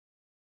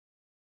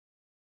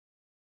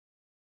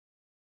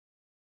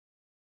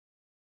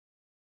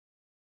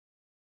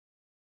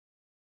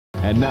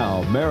And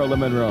now, Marilyn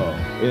Monroe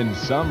in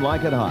Some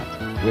Like It Hot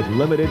with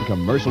limited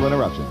commercial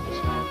interruptions.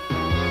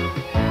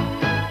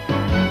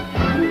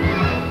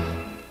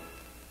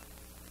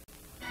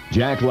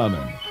 Jack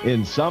Lemmon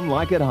in Some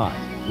Like It Hot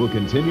will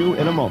continue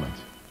in a moment.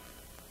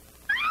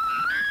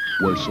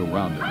 We're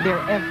surrounded. They're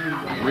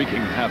everywhere.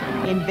 Wreaking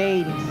havoc.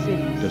 Invading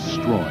cities.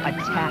 Destroying.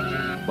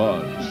 Attacking.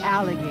 Bugs.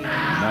 Alligators.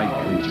 Night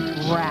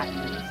creatures. Rats.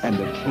 And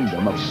a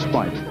kingdom of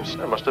spiders.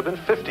 There must have been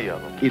 50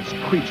 of them. It's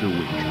Creature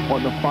Week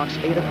on the Fox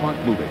 8 o'clock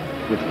movie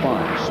with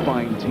 5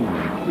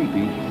 spine-tingling,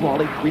 creepy,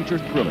 crawly creature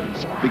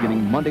thrillers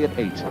beginning Monday at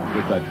 8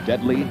 with the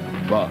deadly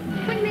Bug.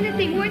 1 minute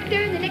they weren't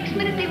there, and the next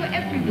minute they were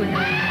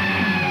everywhere.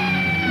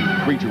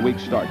 Creature Week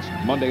starts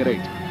Monday at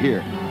 8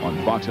 here on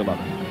Fox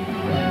 11.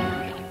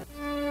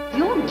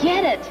 You'll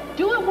get it.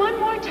 Do it one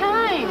more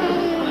time.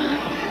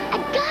 I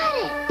got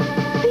it.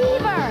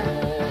 Fever.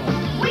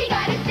 We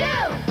got it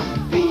too.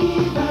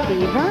 Fever.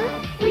 Fever?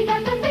 We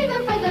got the fever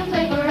for the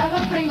flavor of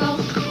a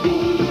Pringles.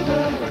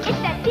 Fever.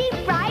 It's that deep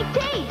fried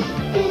taste.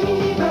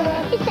 Fever.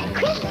 It's that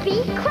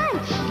crispy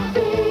crunch.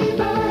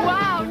 Fever.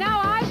 Wow,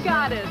 now I've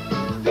got it.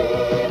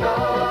 Fever.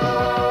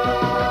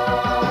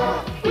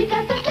 We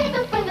got the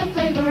fever for the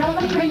flavor of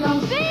a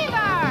Pringles.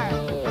 Fever.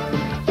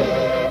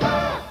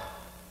 Fever.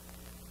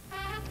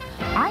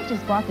 I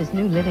just bought this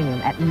new living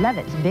room at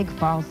Levitz Big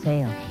Fall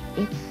Sale.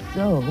 It's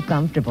so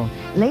comfortable.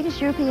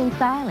 Latest European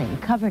styling,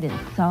 covered in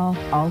soft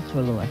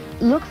ultra-loor.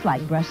 Looks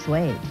like brush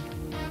suede.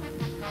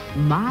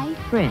 My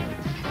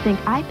friends think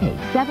I paid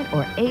 $700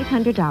 or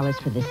 $800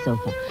 for this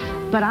sofa,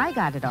 but I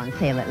got it on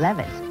sale at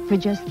Levitz for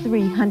just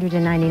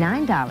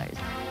 $399.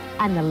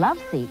 And the love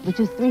seat, which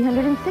is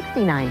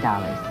 $369.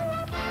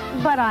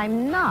 But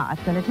I'm not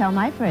going to tell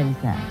my friends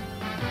that.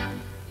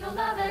 You'll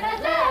love it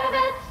at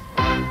Levitz.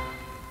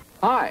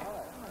 Hi.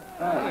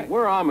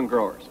 We're almond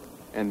growers,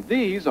 and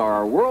these are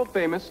our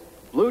world-famous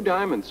Blue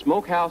Diamond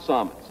Smokehouse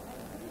almonds.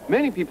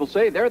 Many people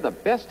say they're the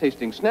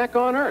best-tasting snack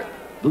on earth.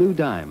 Blue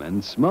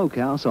Diamond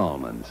Smokehouse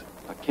Almonds.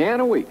 A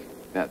can a week.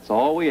 That's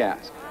all we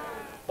ask.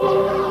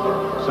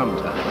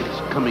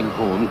 Sometimes coming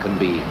home can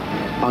be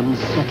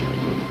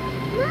unsettling.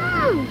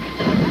 Mom!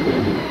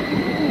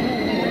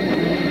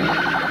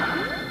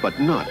 But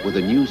not with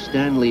a new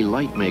Stanley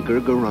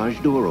Lightmaker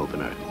garage door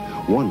opener.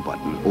 One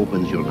button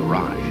opens your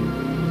garage,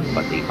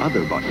 but the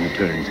other button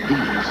turns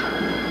these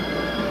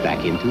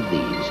back into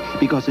these,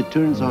 because it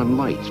turns on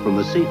lights from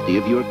the safety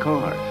of your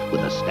car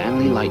with a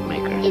Stanley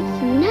Lightmaker.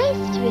 It's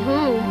nice to be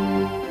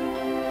home.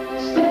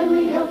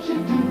 Stanley helps you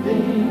do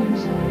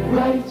things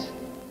right.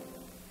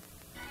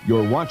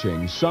 You're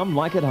watching Some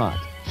Like It Hot,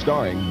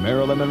 starring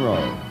Marilyn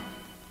Monroe.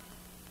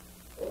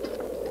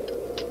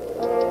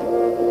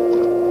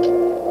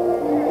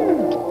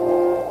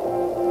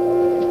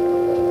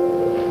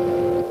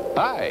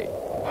 Hi.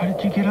 How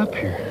did you get up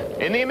here?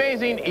 In the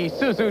amazing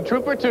Isuzu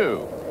Trooper 2.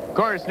 Of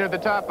course, near the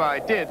top, I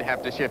did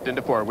have to shift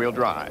into four-wheel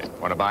drive.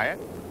 Want to buy it?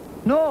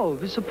 No,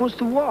 we're supposed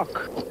to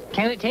walk.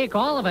 Can it take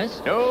all of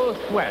us? No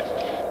sweat.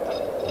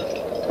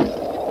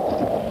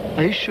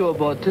 Are you sure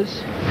about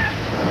this?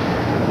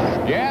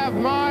 You have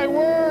my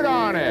word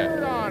on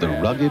it. The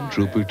rugged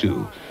Trooper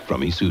 2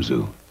 from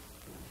Isuzu.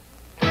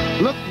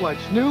 Look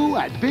what's new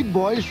at Big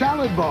Boy's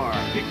Salad Bar.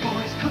 Big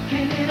Boy's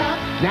cooking it up.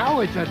 Now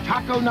it's a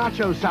Taco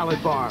Nacho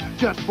Salad Bar,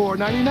 just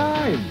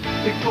 $4.99.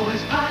 Big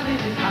Boy's piling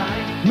it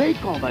high.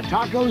 Make all the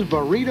tacos,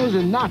 burritos,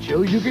 and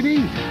nachos you can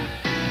eat.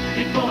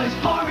 Big Boy's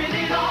pouring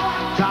it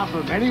on. Top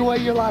them any way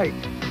you like.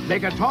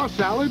 Make a tossed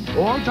salad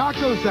or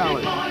taco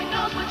salad. Big Boy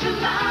knows what you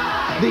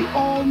like. The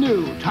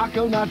all-new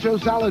Taco Nacho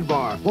Salad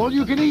Bar. All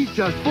you can eat,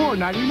 just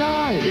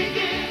 $4.99. Dig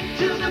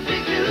into the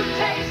big new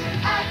taste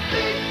at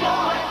Big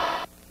Boy.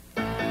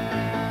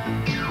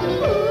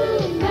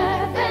 Ooh,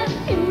 Mervyn,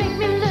 you make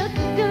me look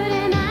good,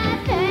 and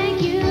I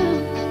thank you.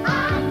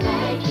 I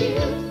thank you.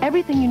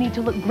 Everything you need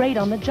to look great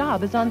on the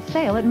job is on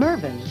sale at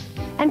Mervyn's.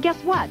 And guess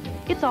what?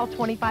 It's all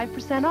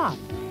 25% off.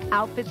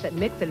 Outfits that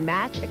mix and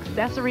match,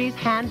 accessories,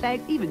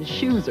 handbags, even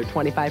shoes are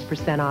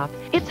 25% off.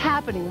 It's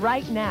happening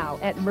right now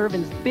at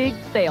Mervyn's big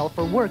sale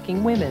for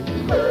working women.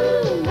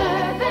 Ooh,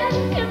 Mervyn,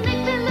 you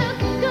make me look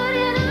good,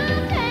 and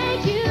I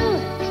thank you.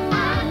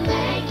 I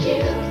thank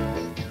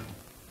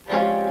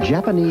you.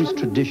 Japanese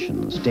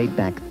traditions date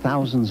back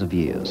thousands of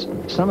years.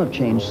 Some have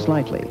changed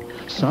slightly.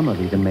 Some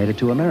have even made it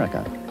to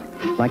America.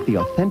 Like the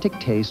authentic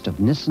taste of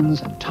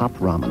Nissin's Top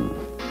Ramen.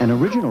 An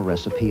original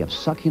recipe of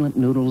succulent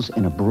noodles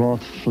in a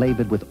broth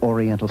flavored with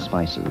oriental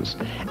spices.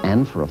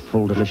 And for a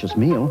full delicious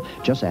meal,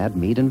 just add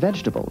meat and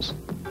vegetables.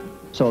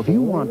 So if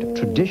you want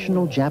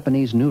traditional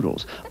Japanese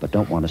noodles, but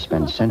don't want to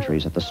spend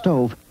centuries at the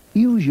stove,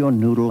 use your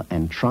noodle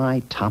and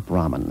try Top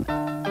Ramen.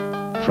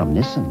 From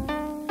Nissin.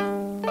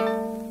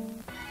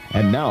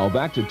 And now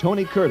back to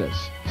Tony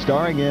Curtis,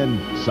 starring in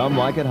Some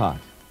Like It Hot.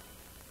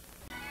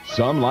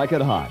 Some Like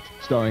It Hot,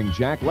 starring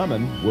Jack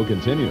Lemmon, will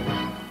continue.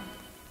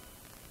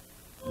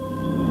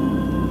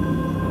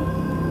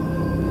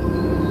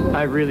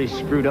 I really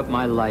screwed up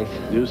my life.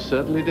 You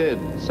certainly did.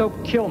 So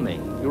kill me.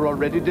 You're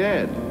already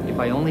dead. If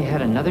I only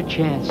had another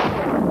chance.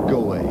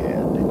 Go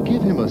ahead.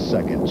 Give him a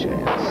second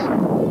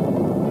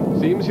chance.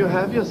 Seems you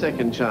have your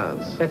second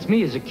chance. That's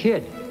me as a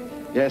kid.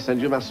 Yes,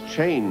 and you must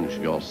change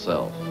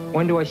yourself.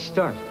 When do I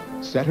start?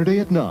 Saturday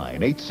at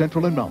 9, 8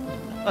 Central and Mountain.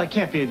 It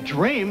can't be a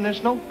dream.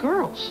 There's no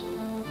girls.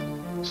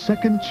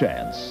 Second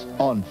Chance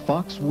on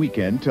Fox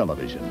Weekend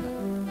Television.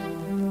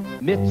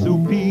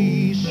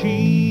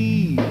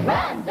 Mitsubishi.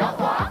 Run, don't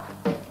walk.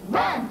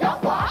 Run,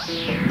 don't walk.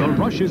 The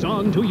rush is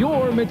on to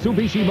your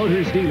Mitsubishi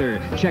Motors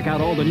dealer. Check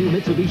out all the new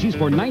Mitsubishis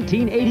for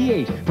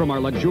 $1988. From our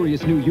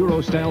luxurious new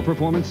Euro-style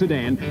performance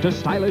sedan to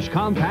stylish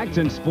compacts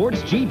and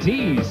sports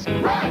GTs.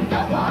 Run,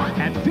 don't walk.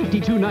 At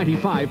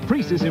 $52.95,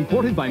 Prius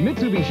imported by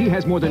Mitsubishi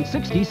has more than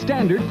 60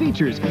 standard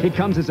features. It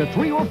comes as a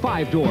 3 or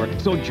 5 door,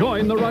 so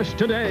join the rush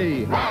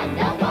today. Run,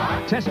 don't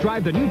walk. Test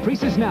drive the new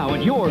Prius now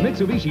at your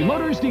Mitsubishi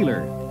Motors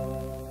dealer.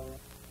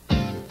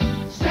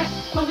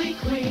 Zestfully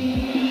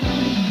clean.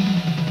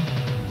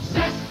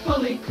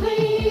 Zestfully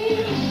clean.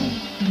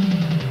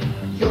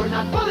 You're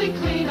not fully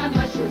clean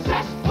unless you're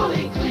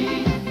zestfully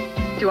clean.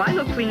 Do I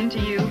look clean to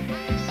you?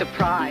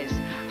 Surprise.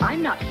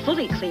 I'm not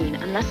fully clean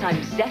unless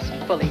I'm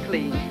zestfully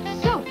clean.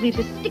 Soap leaves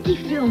a sticky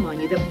film on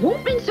you that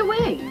won't rinse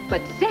away,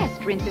 but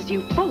Zest rinses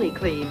you fully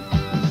clean.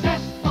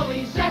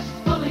 Zestfully,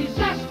 zestfully,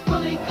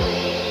 zestfully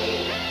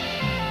clean.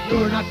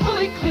 You're not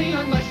fully clean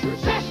unless you're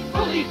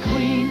zestfully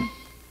clean.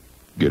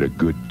 Get a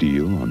good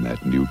deal on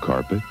that new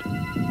carpet?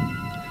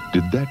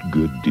 Did that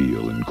good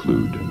deal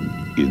include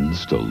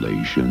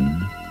installation?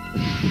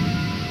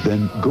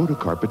 Then go to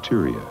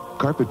Carpeteria.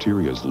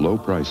 Carpeteria's low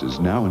prices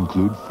now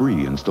include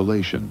free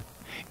installation.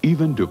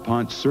 Even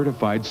DuPont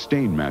certified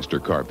Stainmaster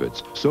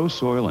carpets, so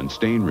soil and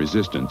stain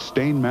resistant,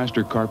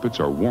 Stainmaster carpets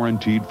are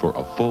warranted for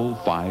a full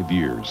 5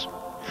 years.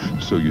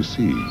 So you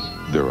see,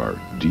 there are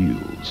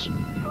deals.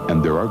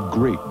 And there are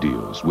great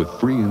deals with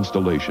free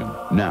installation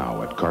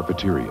now at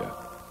Carpeteria.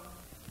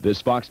 This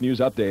Fox News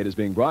Update is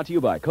being brought to you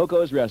by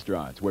Coco's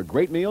Restaurants, where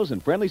great meals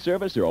and friendly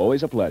service are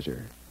always a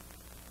pleasure.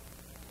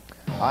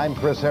 I'm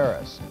Chris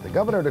Harris. The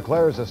governor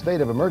declares a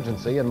state of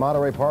emergency in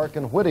Monterey Park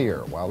and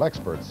Whittier, while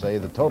experts say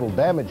the total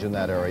damage in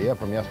that area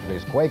from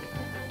yesterday's quake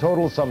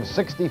totals some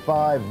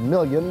 $65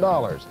 million.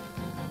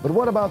 But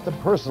what about the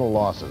personal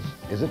losses?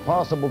 Is it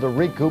possible to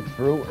recoup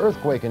through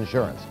earthquake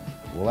insurance?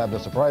 We'll have the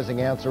surprising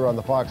answer on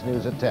the Fox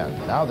News at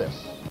 10. Now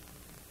this.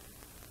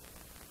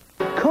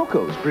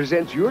 Coco's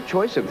presents your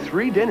choice of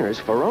 3 dinners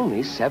for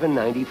only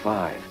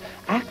 $7.95.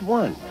 Act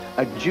 1,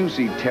 a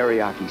juicy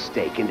teriyaki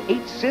steak and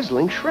 8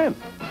 sizzling shrimp.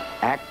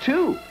 Act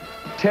 2,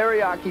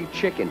 teriyaki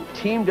chicken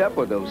teamed up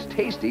with those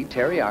tasty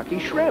teriyaki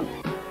shrimp.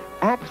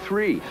 Act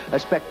 3, a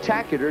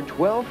spectacular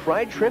 12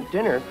 fried shrimp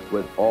dinner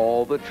with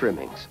all the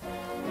trimmings.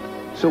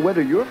 So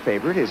whether your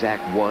favorite is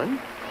Act 1,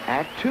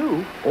 Act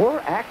 2, or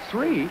Act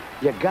 3,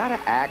 you gotta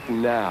act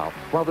now,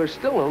 while they're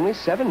still only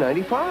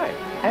 $7.95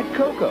 at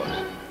Coco's.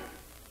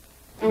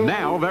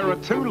 Now there are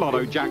 2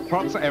 lotto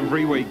jackpots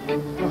every week.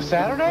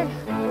 Saturday?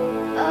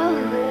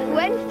 Oh,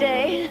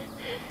 Wednesday.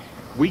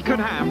 We could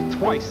have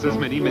twice as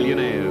many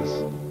millionaires.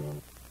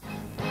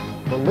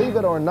 Believe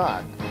it or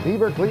not,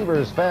 Beaver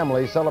Cleaver's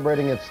family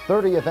celebrating its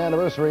 30th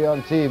anniversary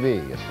on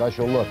TV. A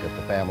special look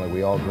at the family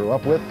we all grew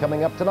up with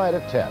coming up tonight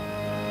at 10.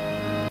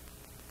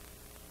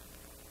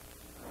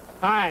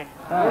 Hi,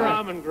 we're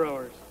almond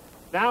growers.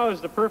 Now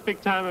is the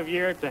perfect time of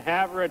year to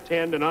have or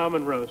attend an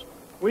almond roast.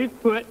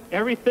 We've put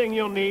everything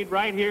you'll need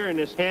right here in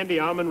this handy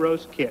almond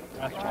roast kit.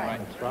 That's right.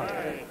 That's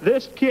right.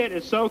 This kit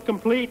is so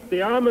complete,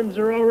 the almonds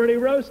are already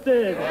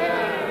roasted.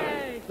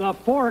 Yay! The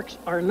forks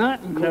are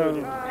not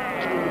included.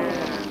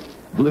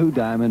 Blue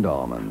Diamond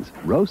almonds,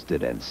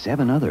 roasted and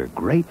 7 other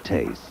great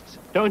tastes.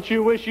 Don't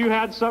you wish you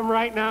had some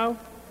right now?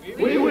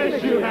 We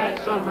wish you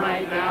had some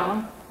right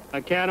now.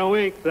 A can a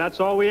week, that's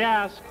all we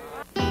ask.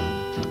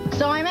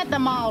 So I'm at the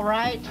mall,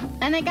 right?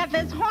 And they got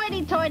this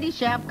hoity-toity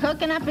chef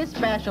cooking up his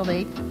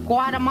specialty,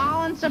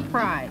 Guatemalan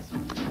surprise.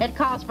 It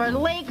calls for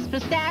leeks,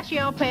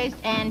 pistachio paste,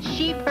 and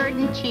sheep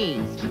herding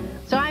cheese.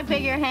 So I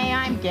figure, hey,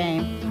 I'm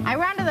game. I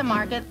run to the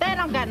market. They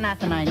don't got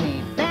nothing I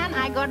need. Then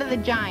I go to the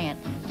Giant.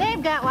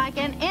 They've got like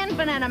an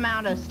infinite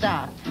amount of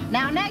stuff.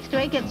 Now next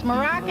week it's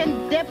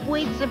Moroccan Dip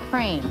Wheat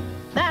Supreme.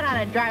 That ought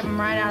to drive them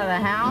right out of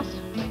the house.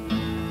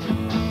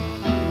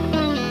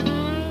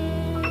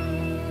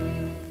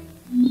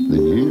 The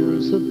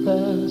years have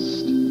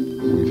passed,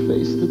 we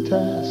face the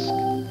task.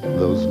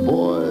 Those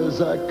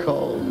boys I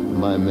called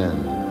my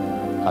men.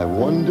 I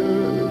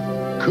wonder,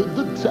 could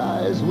the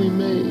ties we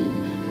made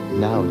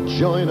now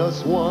join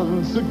us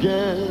once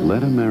again?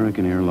 Let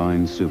American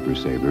Airlines Super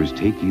Savers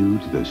take you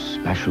to the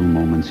special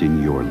moments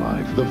in your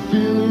life. The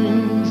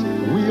feelings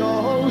we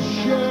all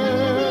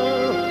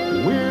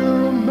share.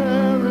 We're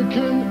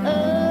American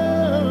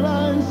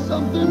Airlines,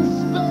 something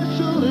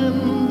special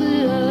in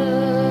the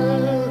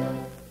air.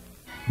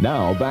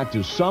 Now back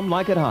to Some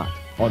Like It Hot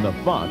on the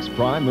Fox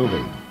Prime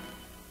Movie.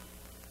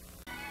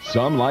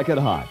 Some Like It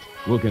Hot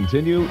will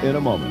continue in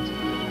a moment.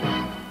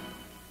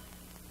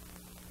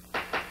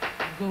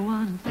 Go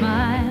on and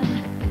smile,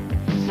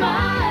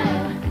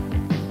 smile.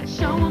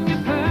 Show them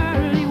your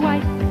pearly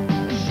white.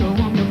 Show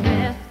them your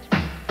best,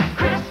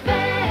 Chris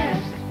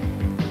best.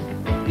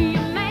 You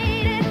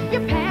made it, you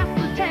passed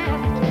the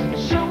test.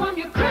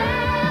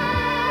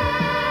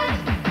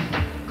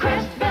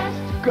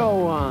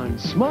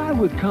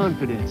 with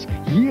confidence.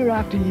 Year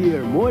after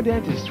year, more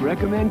dentists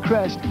recommend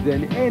Crest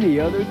than any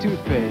other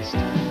toothpaste.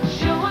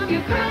 Show 'em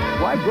your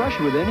Crest. Why brush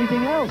with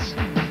anything else?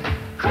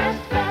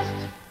 Crest Best.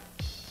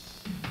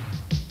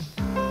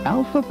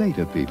 Alpha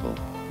Beta people.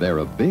 They're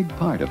a big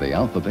part of the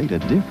Alpha Beta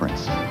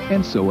difference.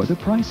 And so are the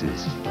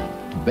prices.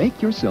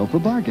 Bake yourself a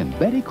bargain.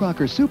 Betty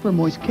Crocker Super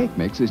Moist Cake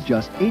Mix is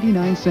just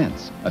 89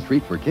 cents. A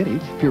treat for Kitty,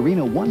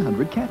 Purina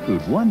 100 cat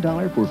food,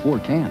 $1 for 4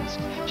 cans.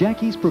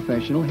 Jackie's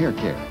Professional Hair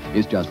Care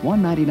is just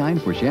 $1.99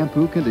 for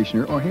shampoo,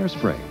 conditioner, or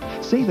hairspray.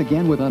 Save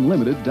again with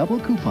unlimited double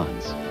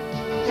coupons.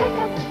 Check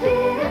out the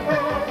difference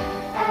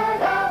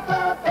at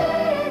Alpha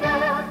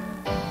Beta.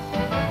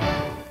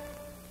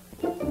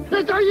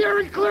 It's our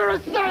year-end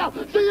clearance sale,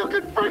 so you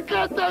can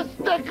forget the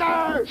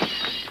sticker!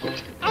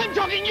 I'm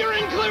talking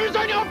year-end clearance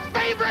on your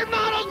favorite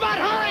models, but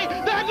hurry!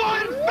 They're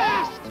going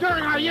fast!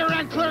 During our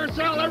year-end clearance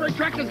sale, every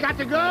truck has got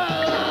to go!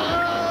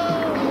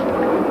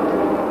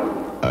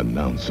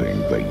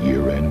 Announcing the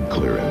year-end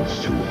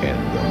clearance to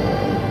end them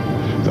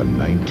all. The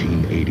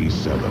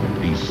 1987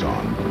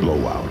 Nissan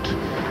Blowout.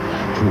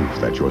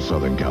 Proof that your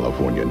Southern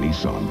California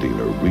Nissan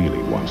dealer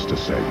really wants to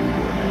sell you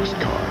your next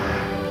car.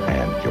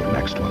 And your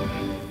next one.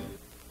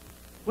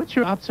 What's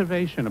your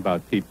observation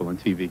about people in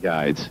TV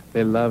guides?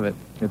 They love it.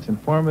 It's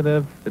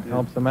informative. It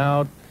helps them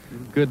out.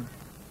 Good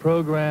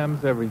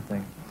programs,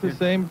 everything. It's the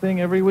same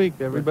thing every week.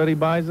 Everybody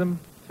buys them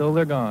till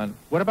they're gone.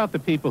 What about the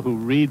people who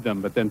read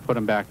them but then put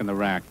them back in the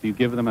rack? Do you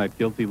give them that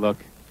guilty look?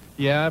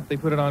 Yeah, if they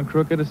put it on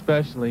crooked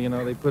especially, you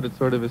know, they put it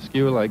sort of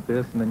askew like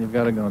this, and then you've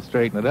got to go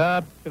straighten it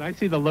up. Can I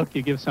see the look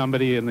you give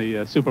somebody in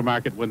the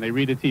supermarket when they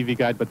read a TV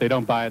guide but they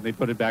don't buy it and they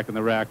put it back in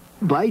the rack?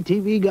 Buy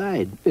TV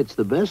Guide. It's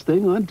the best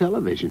thing on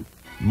television.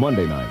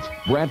 Monday nights,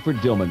 Bradford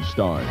Dillman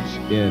stars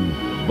in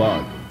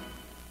Bug.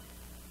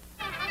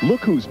 Look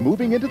who's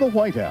moving into the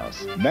White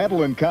House.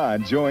 Madeline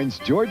Kahn joins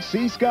George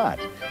C. Scott.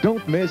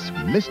 Don't miss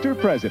Mr.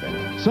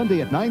 President.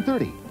 Sunday at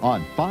 9:30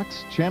 on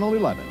Fox Channel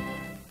 11.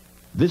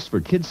 This For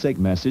Kids' Sake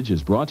message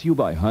is brought to you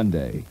by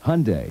Hyundai.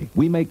 Hyundai,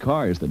 we make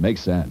cars that make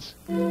sense.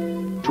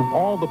 To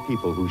all the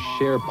people who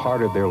share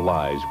part of their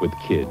lives with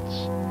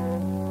kids,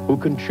 who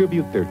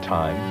contribute their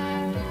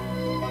time,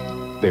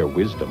 their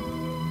wisdom,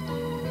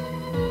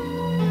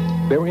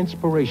 their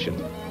inspiration.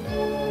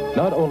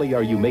 Not only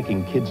are you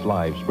making kids'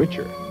 lives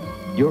richer,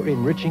 you're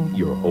enriching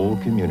your whole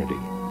community.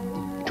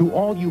 To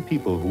all you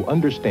people who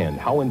understand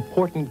how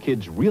important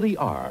kids really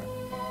are,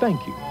 thank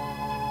you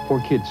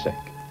for kids' sake.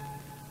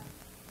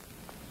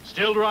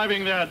 Still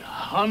driving that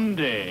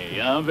Hyundai,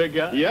 huh, big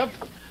guy? Yep.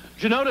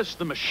 Did you notice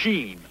the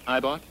machine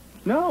I bought?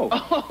 No.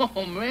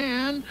 Oh,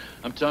 man.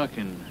 I'm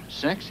talking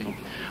sexy.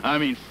 I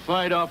mean,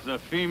 fight off the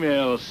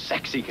female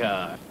sexy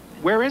car.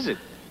 Where is it?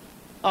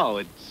 Oh,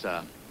 it's,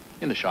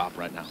 in the shop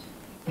right now.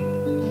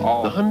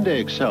 The Hyundai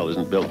Excel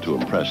isn't built to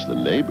impress the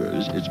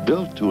neighbors. It's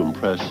built to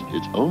impress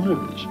its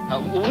owners.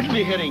 Wouldn't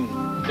be heading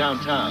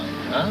downtown,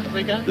 huh,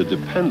 big guy? The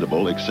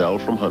dependable Excel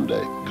from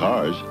Hyundai.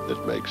 Cars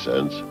that make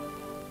sense.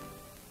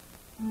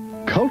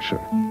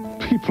 Culture.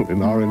 People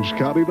in Orange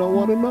County don't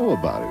want to know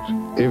about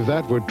it. If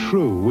that were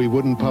true, we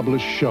wouldn't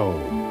publish Show,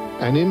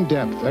 an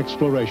in-depth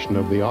exploration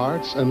of the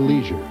arts and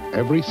leisure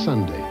every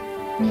Sunday.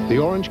 The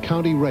Orange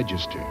County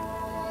Register.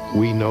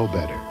 We know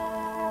better.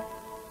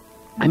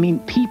 I mean,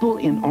 people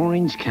in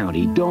Orange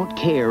County don't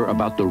care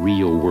about the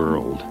real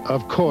world.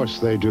 Of course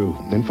they do.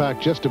 In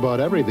fact, just about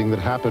everything that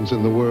happens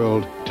in the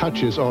world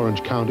touches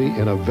Orange County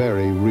in a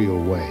very real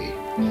way.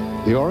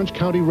 The Orange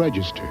County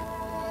Register.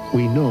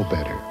 We know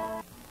better.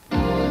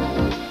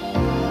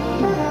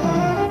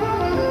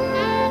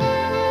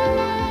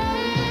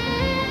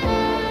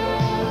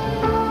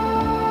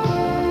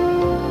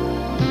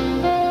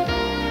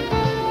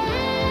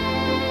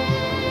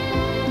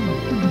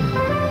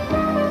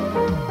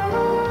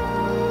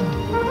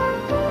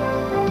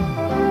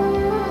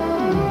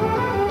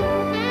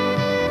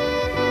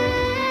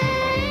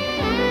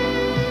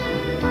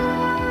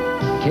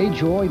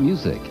 K-Joy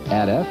Music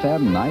at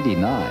FM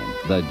 99,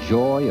 the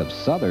joy of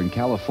Southern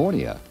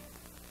California.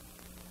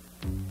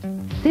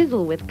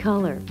 Sizzle with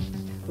color.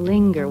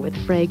 Linger with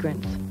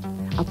fragrance.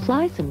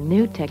 Apply some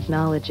new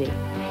technology.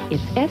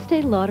 It's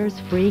Estee Lauder's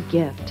free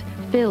gift,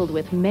 filled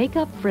with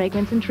makeup,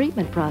 fragrance, and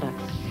treatment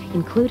products,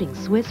 including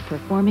Swiss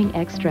Performing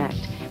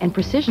Extract and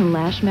Precision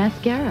Lash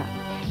Mascara.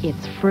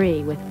 It's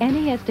free with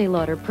any Estee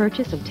Lauder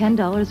purchase of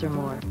 $10 or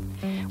more.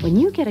 When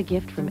you get a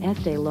gift from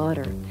Estee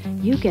Lauder,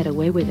 you get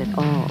away with it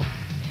all.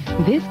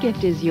 This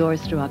gift is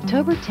yours through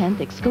October 10th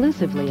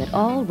exclusively at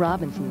all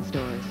Robinson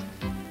stores.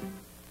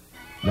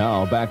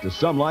 Now back to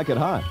Some Like It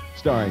Hot,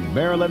 starring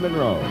Marilyn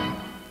Monroe.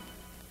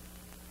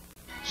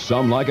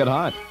 Some Like It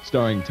Hot,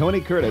 starring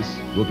Tony Curtis,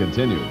 will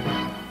continue.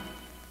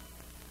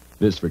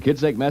 This For Kids'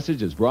 Sake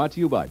message is brought to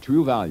you by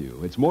True Value.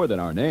 It's more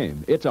than our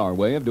name, it's our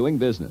way of doing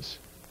business.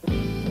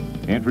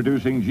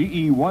 Introducing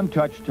GE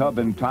One-Touch Tub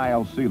and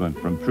Tile Sealant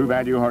from True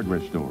Value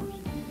Hardware Stores.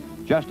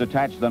 Just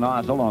attach the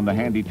nozzle on the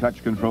handy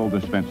touch control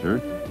dispenser,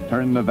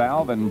 turn the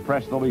valve, and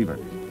press the lever.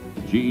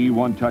 GE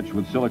One-Touch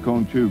with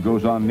silicone tube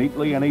goes on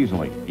neatly and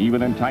easily,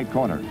 even in tight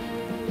corners.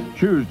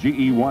 Choose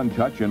GE One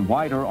Touch in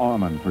white or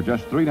almond for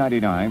just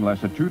 $3.99,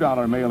 less a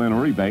 $2 mail-in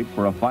rebate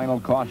for a final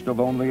cost of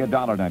only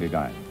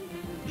 $1.99.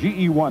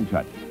 GE One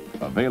Touch,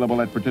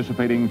 available at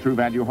participating True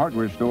Value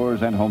hardware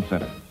stores and home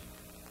centers.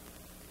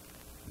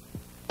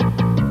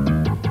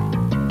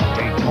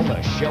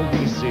 Daytona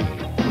Shelby C.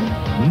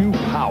 New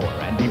power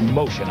and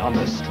emotion on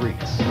the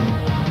streets.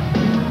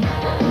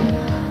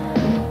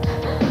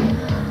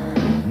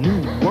 New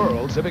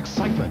worlds of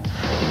excitement.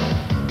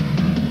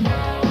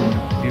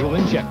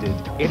 Fuel-injected,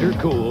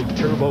 intercooled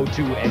Turbo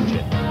 2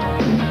 engine.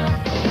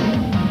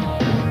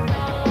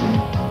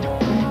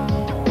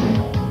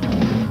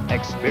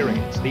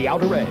 Experience the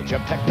outer edge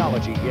of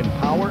technology in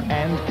power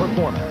and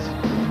performance.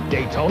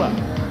 Daytona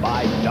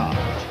by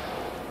Dodge.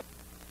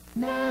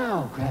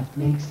 Now, Kraft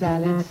makes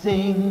salad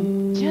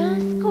sing.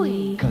 Just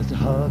squeeze. 'Cause a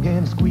hug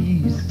and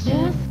squeeze.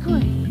 Just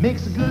squeeze.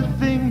 Makes a good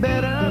thing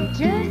better.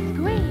 Just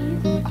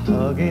squeeze. A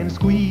hug and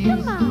squeeze.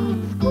 Come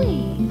on,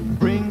 squeeze.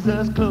 Brings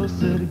us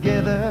closer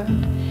together.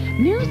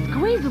 New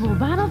squeezable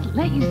bottles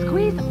let you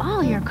squeeze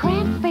all your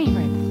Kraft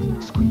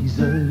favorites. Squeeze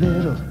a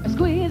little.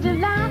 Squeeze a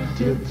lot.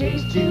 Till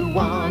taste you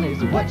want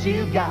is what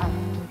you got.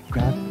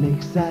 Kraft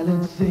makes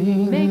salad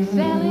sing. Make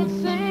salad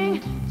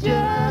sing.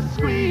 Just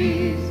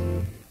squeeze.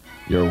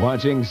 You're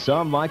watching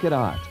Some Like It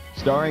Hot,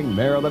 starring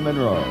Marilyn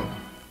Monroe.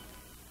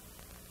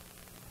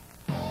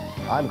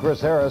 I'm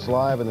Chris Harris,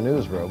 live in the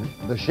newsroom.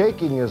 The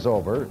shaking is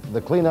over.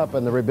 The cleanup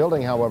and the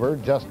rebuilding, however,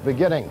 just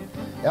beginning.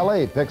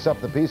 L.A. picks up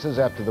the pieces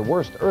after the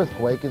worst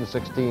earthquake in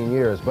 16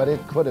 years, but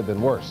it could have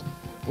been worse.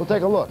 We'll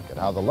take a look at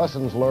how the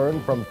lessons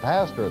learned from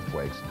past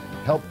earthquakes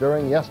helped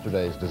during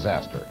yesterday's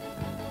disaster.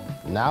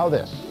 Now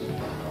this.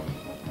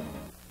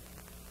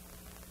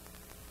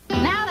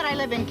 Now that I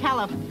live in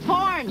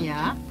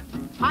California,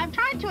 I've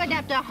tried to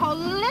adapt a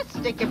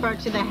holistic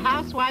approach to the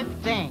housewife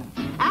thing.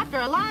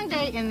 After a long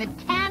day in the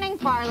tanning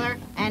parlor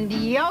and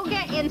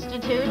yoga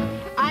institute,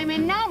 I'm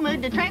in no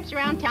mood to traipse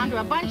around town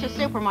to a bunch of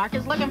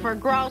supermarkets looking for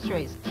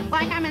groceries,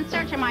 like I'm in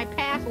search of my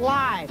past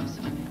lives.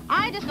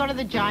 I just go to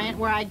the Giant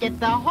where I get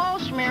the whole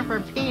schmear for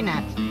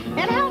peanuts.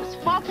 It helps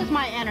focus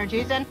my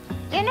energies and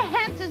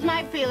enhances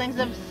my feelings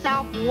of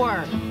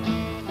self-worth.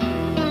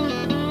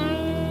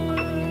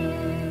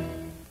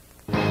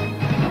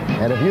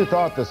 And if you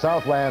thought the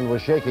Southland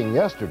was shaking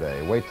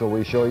yesterday, wait till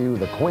we show you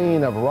the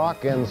queen of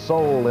rock and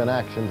soul in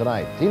action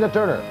tonight. Tina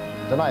Turner,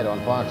 tonight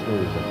on Fox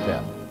News at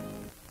 10.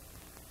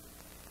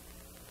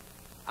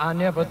 I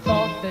never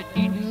thought that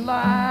eating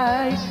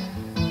light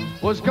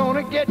was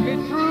gonna get me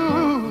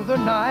through the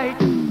night.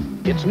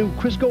 It's new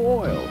Crisco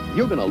oil.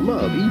 You're gonna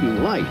love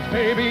eating light.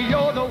 Baby,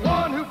 you're the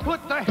one who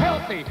put the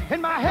healthy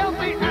in my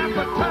healthy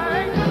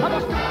appetite. I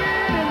must have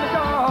been in the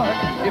dark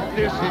if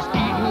this is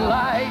eating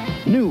light.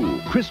 New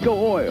Crisco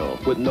oil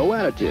with no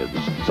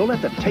additives. So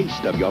let the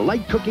taste of your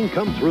light cooking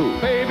come through.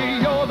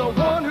 Baby, you're the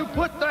one who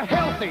put the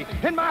healthy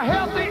in my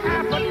healthy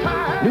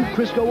appetite. New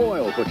Crisco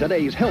oil for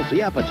today's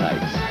healthy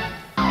appetites.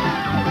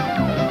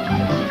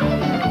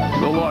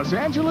 The Los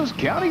Angeles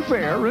County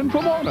Fair in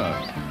Pomona.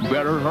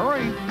 Better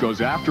hurry,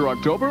 because after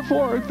October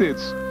 4th,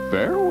 it's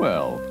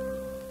farewell.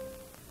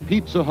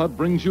 Pizza Hut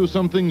brings you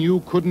something you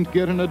couldn't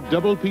get in a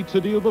double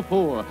pizza deal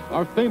before.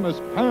 Our famous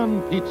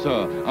pan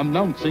pizza,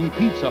 announcing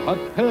Pizza Hut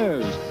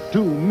pairs.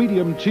 2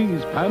 medium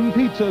cheese pan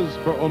pizzas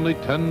for only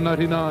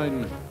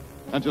 $10.99.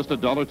 And just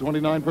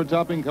 $1.29 per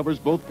topping covers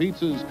both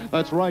pizzas.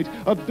 That's right,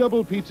 a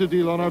double pizza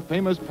deal on our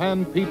famous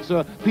pan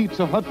pizza,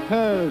 Pizza Hut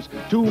pairs.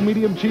 2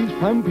 medium cheese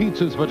pan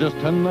pizzas for just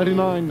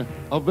 $10.99.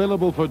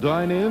 Available for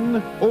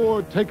dine-in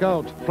or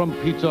take-out from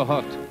Pizza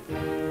Hut.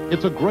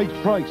 It's a great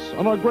price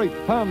on our great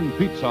pan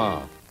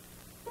pizza.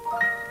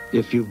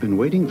 If you've been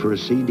waiting for a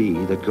CD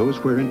that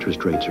goes where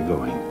interest rates are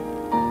going,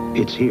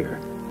 it's here.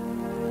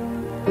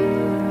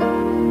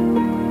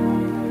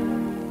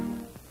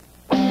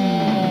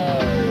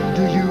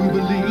 Do you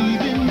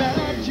believe in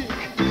magic?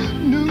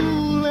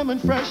 New Lemon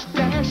Fresh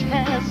Dash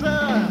has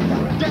a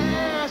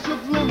dash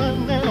of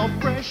lemon and a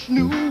fresh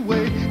new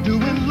way.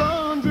 Doing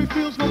laundry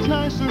feels much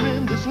nicer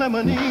in this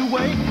lemony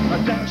way.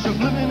 A dash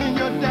of lemon in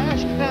your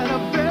dash at a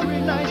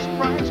very nice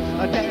price.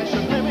 A dash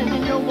of lemon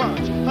in your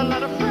watch. A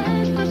lot of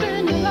freshness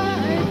in your life.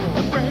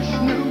 A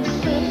fresh new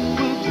scent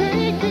will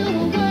take you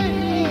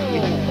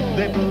away.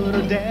 They put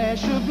a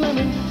dash of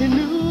lemon in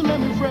New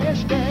Lemon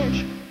Fresh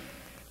Dash.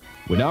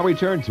 We now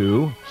return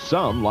to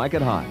Some Like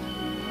It Hot.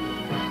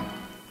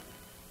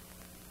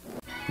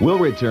 We'll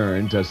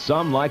return to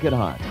Some Like It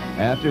Hot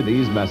after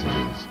these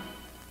messages.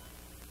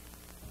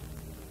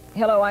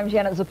 Hello, I'm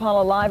Janet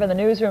Zappala, live in the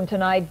newsroom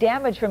tonight.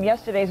 Damage from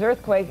yesterday's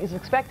earthquake is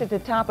expected to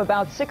top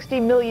about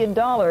 $60 million,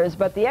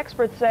 but the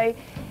experts say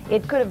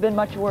it could have been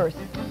much worse.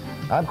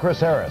 I'm Chris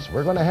Harris.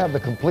 We're going to have the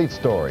complete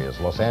story as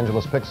Los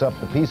Angeles picks up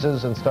the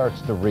pieces and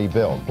starts to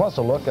rebuild. Plus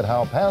a look at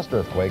how past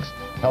earthquakes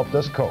helped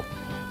us cope.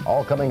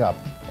 All coming up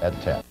at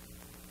 10.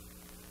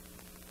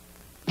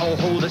 Oh,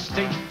 ho, the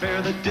State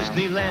Fair, the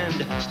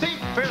Disneyland. State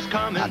Fair's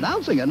coming.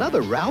 Announcing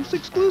another Ralph's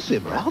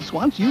exclusive. Ralph's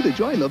wants you to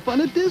join the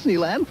fun at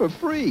Disneyland for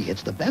free.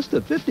 It's the best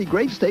of 50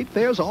 great state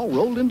fairs all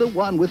rolled into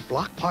one with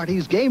block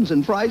parties, games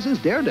and prizes,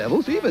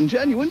 daredevils, even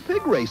genuine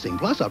pig racing,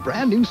 plus a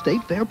brand new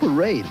State Fair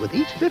parade. With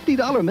each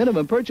 $50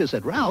 minimum purchase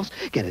at Ralph's,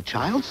 get a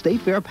child State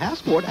Fair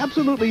passport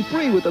absolutely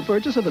free with the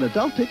purchase of an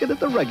adult ticket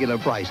at the regular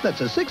price. That's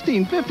a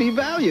 $16.50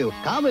 value.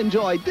 Come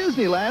enjoy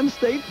Disneyland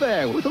State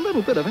Fair with a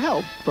little bit of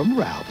help from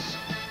Ralph's.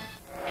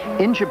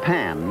 In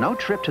Japan, no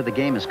trip to the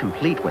game is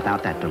complete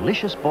without that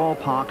delicious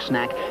ballpark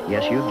snack.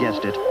 Yes, you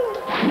guessed it.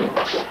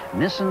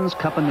 Nissin's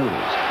Cup of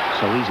Noodles.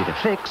 So easy to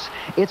fix,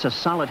 it's a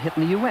solid hit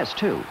in the U.S.,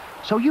 too.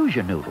 So use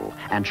your noodle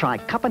and try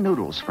Cup of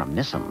Noodles from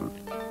Nissin.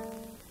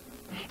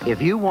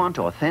 If you want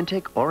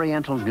authentic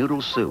Oriental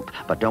noodle soup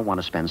but don't want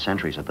to spend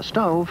centuries at the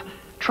stove,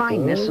 try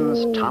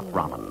Nissin's Top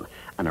Ramen,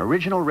 an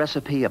original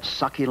recipe of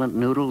succulent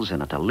noodles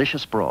in a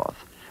delicious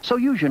broth. So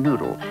use your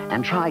noodle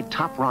and try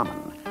Top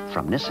Ramen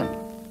from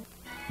Nissin.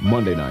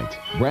 Monday night,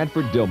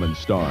 Bradford Dillman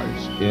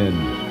stars in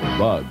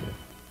Bug.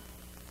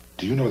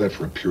 Do you know that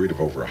for a period of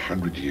over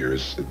 100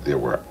 years, there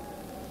were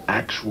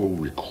actual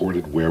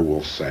recorded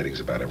werewolf sightings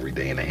about every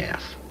day and a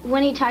half?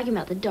 When are you talking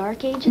about, the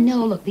Dark Ages?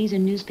 No, look, these are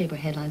newspaper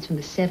headlines from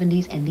the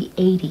 70s and the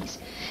 80s.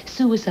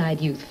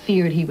 Suicide youth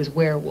feared he was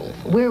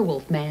werewolf.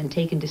 Werewolf man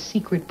taken to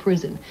secret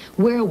prison.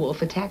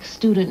 Werewolf attacks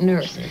student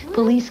nurse.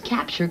 Police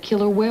capture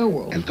killer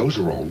werewolf. And those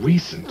are all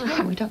recent.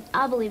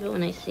 I'll believe it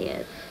when I see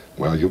it.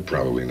 Well, you'll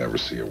probably never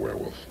see a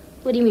werewolf.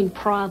 What do you mean,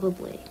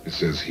 probably? It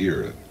says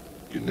here that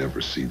you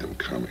never see them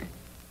coming.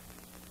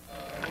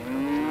 I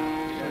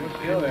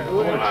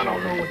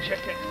don't know. Check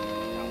it.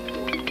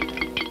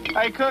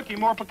 Hey, Cookie,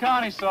 more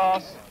pecani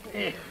sauce.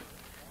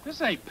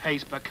 This ain't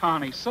paste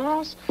pecani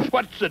sauce.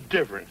 What's the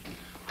difference?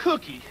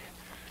 Cookie,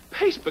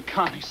 paste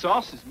pecani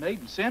sauce is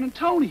made in San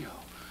Antonio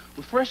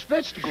with fresh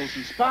vegetables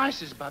and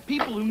spices by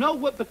people who know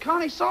what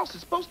pecani sauce is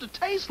supposed to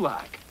taste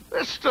like.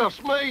 This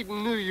stuff's made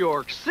in New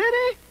York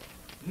City?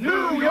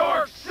 New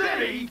York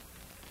City?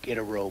 Get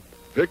a rope.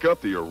 Pick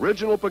up the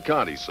original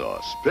pecani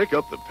sauce. Pick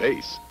up the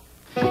pace.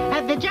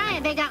 At the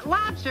Giant, they got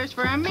lobsters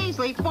for a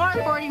measly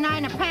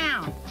 $4.49 a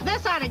pound.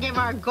 This ought to give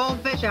our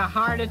goldfish a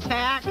heart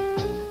attack.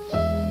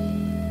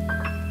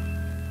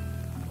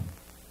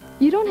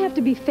 You don't have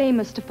to be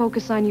famous to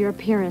focus on your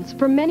appearance.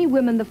 For many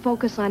women, the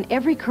focus on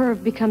every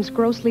curve becomes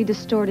grossly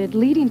distorted,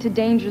 leading to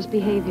dangerous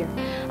behavior.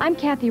 I'm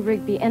Kathy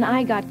Rigby, and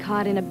I got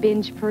caught in a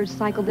binge purge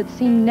cycle that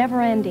seemed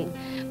never-ending.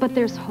 But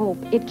there's hope.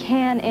 It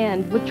can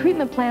end with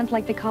treatment plans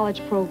like the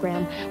college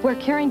program, where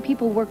caring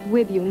people work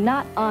with you,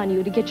 not on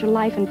you, to get your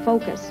life in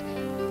focus.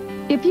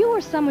 If you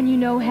or someone you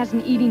know has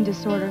an eating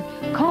disorder,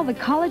 call the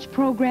college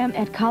program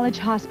at College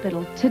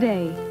Hospital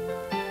today.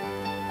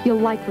 You'll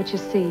like what you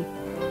see.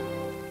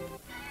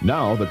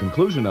 Now, the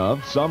conclusion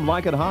of Some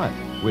Like It Hot,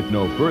 with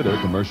no further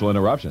commercial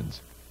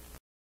interruptions.